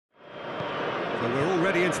So we're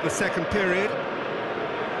already into the second period.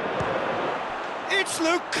 It's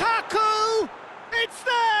Lukaku! It's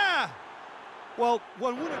there! Well,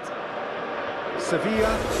 one wouldn't...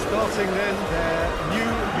 Sevilla starting then their new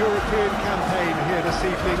European campaign here this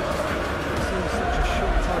evening. It seems such a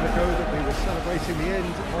short time ago that we were celebrating the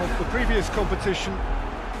end of the previous competition,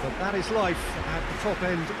 but that is life at the top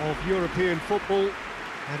end of European football,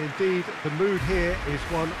 and indeed the mood here is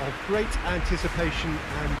one of great anticipation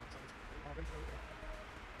and...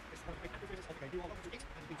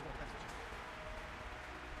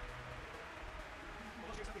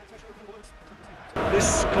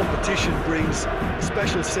 This competition brings a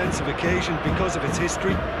special sense of occasion because of its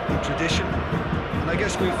history and tradition, and I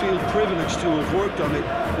guess we feel privileged to have worked on it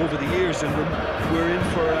over the years, and we're in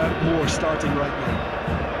for more starting right now.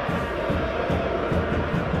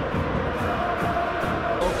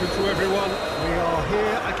 Welcome to everyone. We are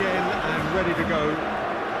here again and ready to go.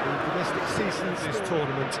 The domestic season, this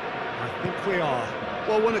tournament, I think we are.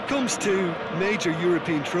 Well, when it comes to major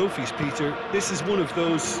European trophies, Peter, this is one of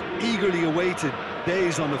those eagerly awaited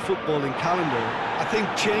days on the footballing calendar. I think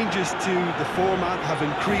changes to the format have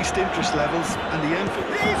increased interest levels and the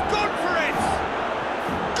emphasis... He's gone for it!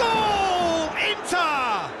 Goal!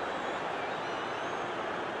 Inter!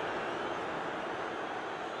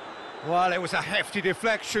 Well, it was a hefty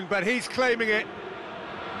deflection, but he's claiming it.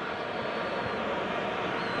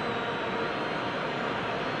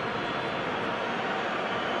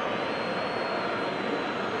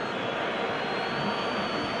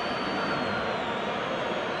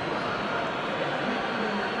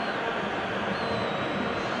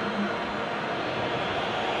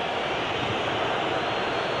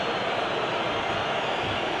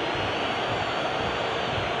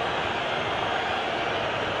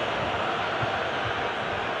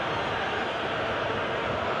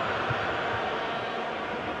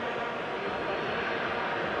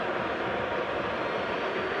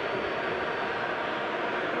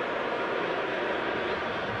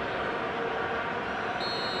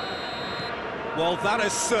 Well, that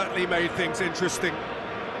has certainly made things interesting.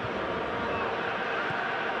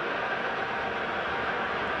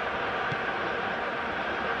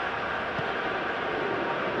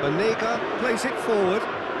 Banega plays it forward.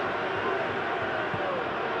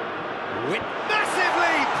 With massive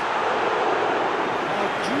leap! A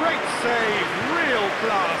great save, real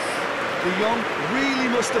class. De Jong really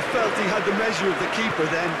must have felt he had the measure of the keeper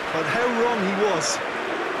then, but how wrong he was.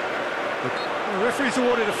 The referee's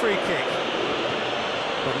awarded a free kick.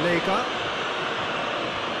 Banega.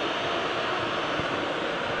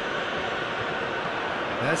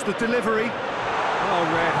 There's the delivery. Oh,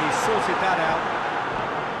 Red, he sorted that out.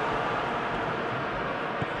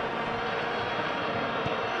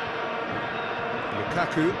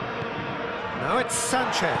 Lukaku. Now it's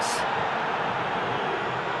Sanchez.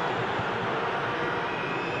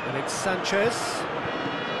 And it's Sanchez.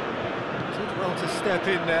 Did well to step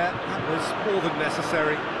in there. That was more than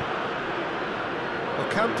necessary.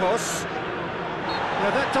 Campos.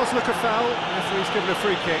 Yeah, that does look a foul. Referee's given a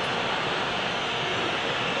free kick.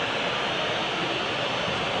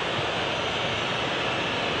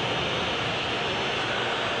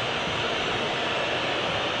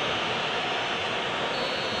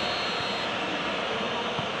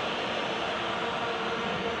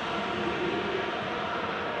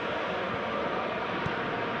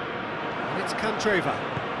 And it's Cantreva.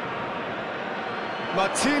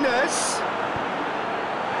 Martinez.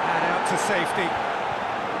 To safety.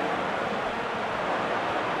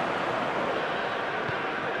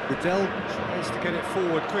 Liddell tries to get it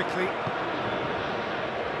forward quickly.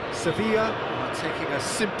 Sevilla are taking a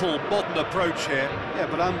simple, modern approach here. Yeah,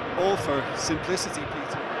 but I'm all for simplicity,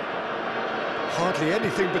 Peter. Hardly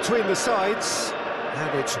anything between the sides,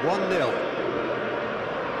 and it's 1-0.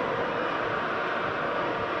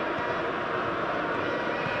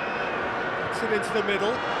 Gets it into the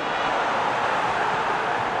middle.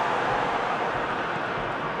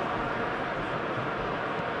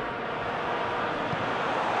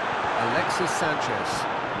 Sanchez.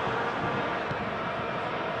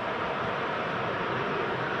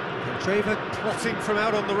 Cantreva plotting from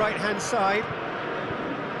out on the right-hand side.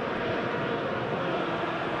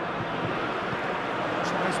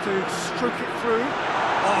 Tries to stroke it through.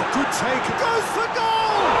 Oh, good take. Goes for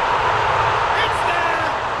goal! It's there!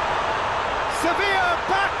 Sevilla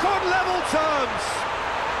back on level terms.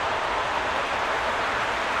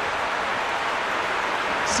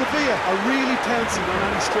 Sevilla are really pouncing on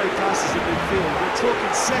any stray passes in midfield. We're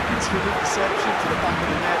talking seconds from interception to the back of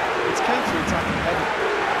the net. It's counter-attacking heavy.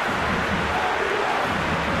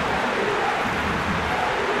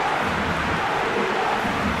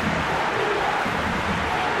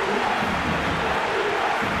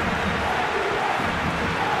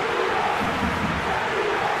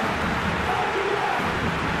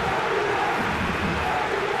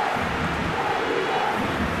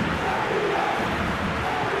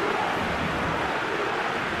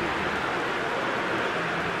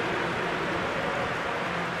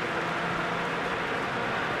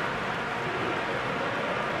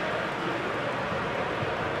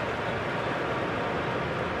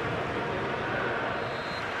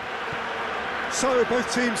 So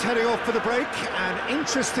both teams heading off for the break. An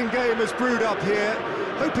interesting game has brewed up here,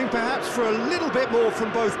 hoping perhaps for a little bit more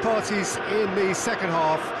from both parties in the second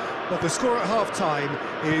half, but the score at half-time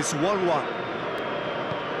is 1-1.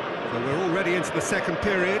 So we're already into the second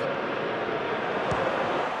period.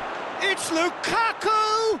 It's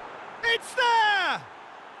Lukaku! It's there!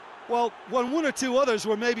 Well, when one or two others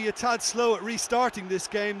were maybe a tad slow at restarting this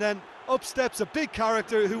game, then up steps a big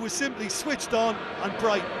character who was simply switched on and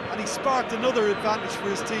bright, and he sparked another advantage for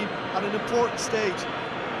his team at an important stage.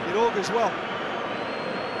 It augurs well.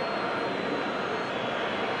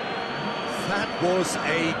 That was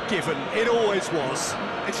a given. It always was.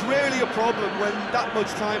 It's rarely a problem when that much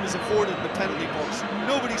time is afforded in the penalty box.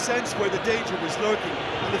 Nobody sensed where the danger was lurking,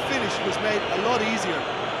 and the finish was made a lot easier.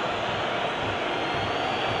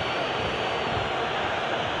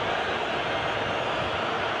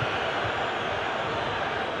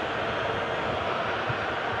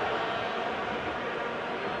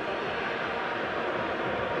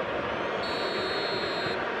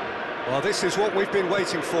 Well, this is what we've been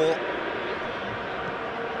waiting for.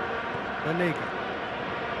 LaLiga.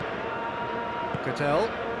 Cadell.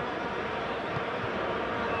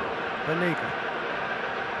 LaLiga.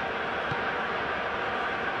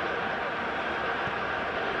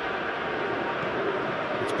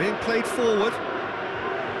 It's being played forward.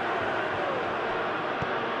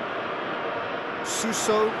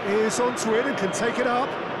 Suso is onto it and can take it up.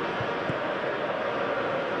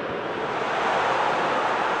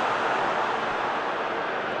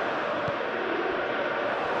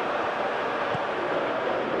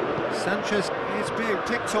 Sanchez is being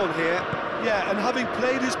picked on here. Yeah, and having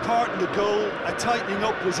played his part in the goal, a tightening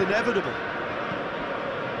up was inevitable.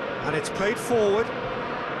 And it's played forward.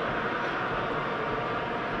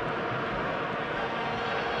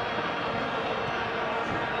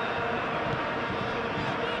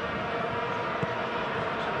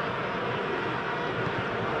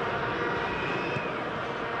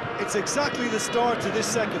 It's exactly the start to this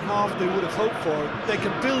second half they would have hoped for. They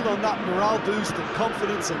can build on that morale boost and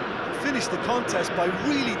confidence and finish the contest by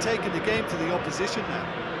really taking the game to the opposition now.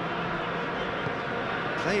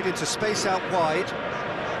 Played into space out wide.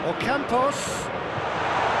 Ocampos.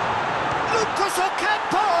 Lucas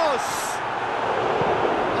Ocampos!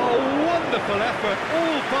 A wonderful effort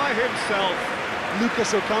all by himself.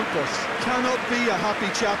 Lucas Ocampos cannot be a happy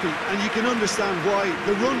chappy, and you can understand why.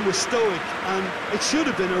 The run was stoic, and it should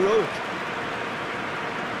have been heroic.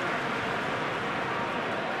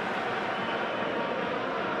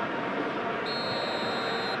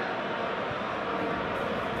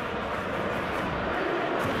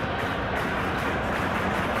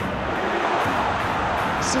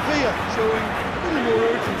 Sevilla showing a little more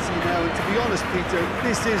urgency now, and to be honest, Peter,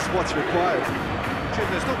 this is what's required. Jim,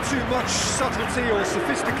 there's not too much subtlety or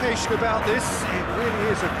sophistication about this. It really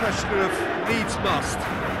is a question of needs must.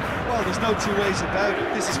 Well, there's no two ways about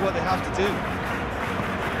it. This is what they have to do.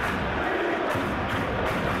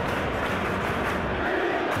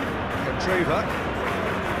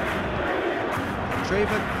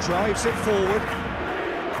 Treva drives it forward.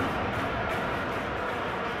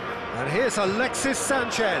 And here's Alexis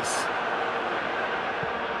Sanchez.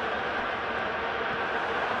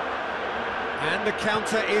 And the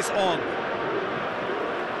counter is on.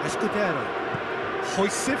 Escudero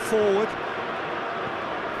hoists it forward.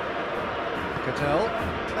 Cadell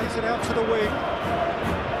plays it out to the wing.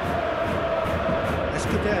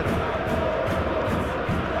 Escudero.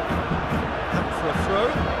 Up for a throw.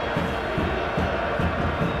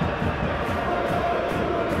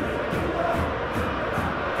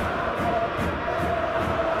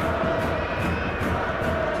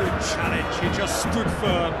 Good challenge, he just stood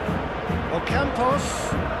firm. Ocampos.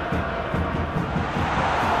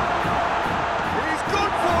 He's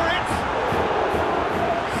gone for it!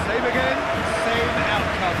 Same again, same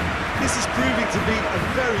outcome. This is proving to be a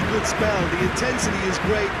very good spell. The intensity is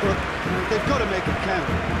great, but they've got to make it count.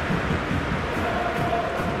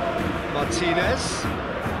 Martinez.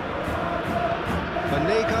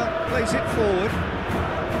 Vanega plays it forward.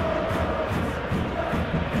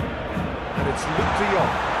 And it's Luuk de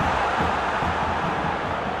Jong.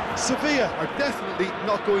 Sevilla are definitely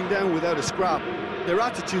not going down without a scrap. Their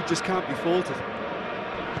attitude just can't be faulted.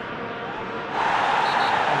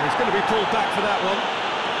 And he's going to be pulled back for that one.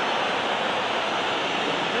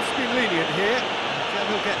 Let's be lenient here.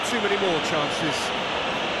 He'll get too many more chances.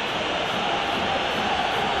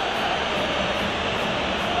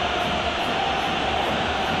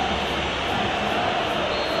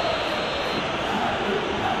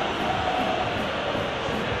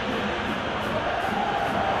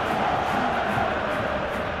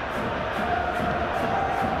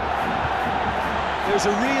 There's a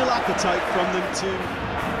real appetite from them to...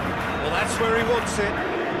 Well, that's where he wants it.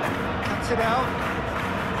 Cuts it out.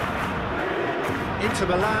 Inter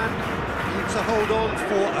Milan need to hold on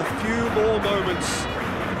for a few more moments.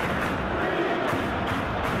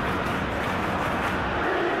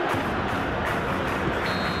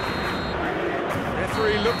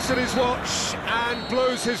 Referee looks at his watch and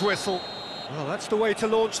blows his whistle. Well, that's the way to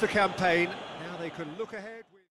launch the campaign. Now they can look ahead with...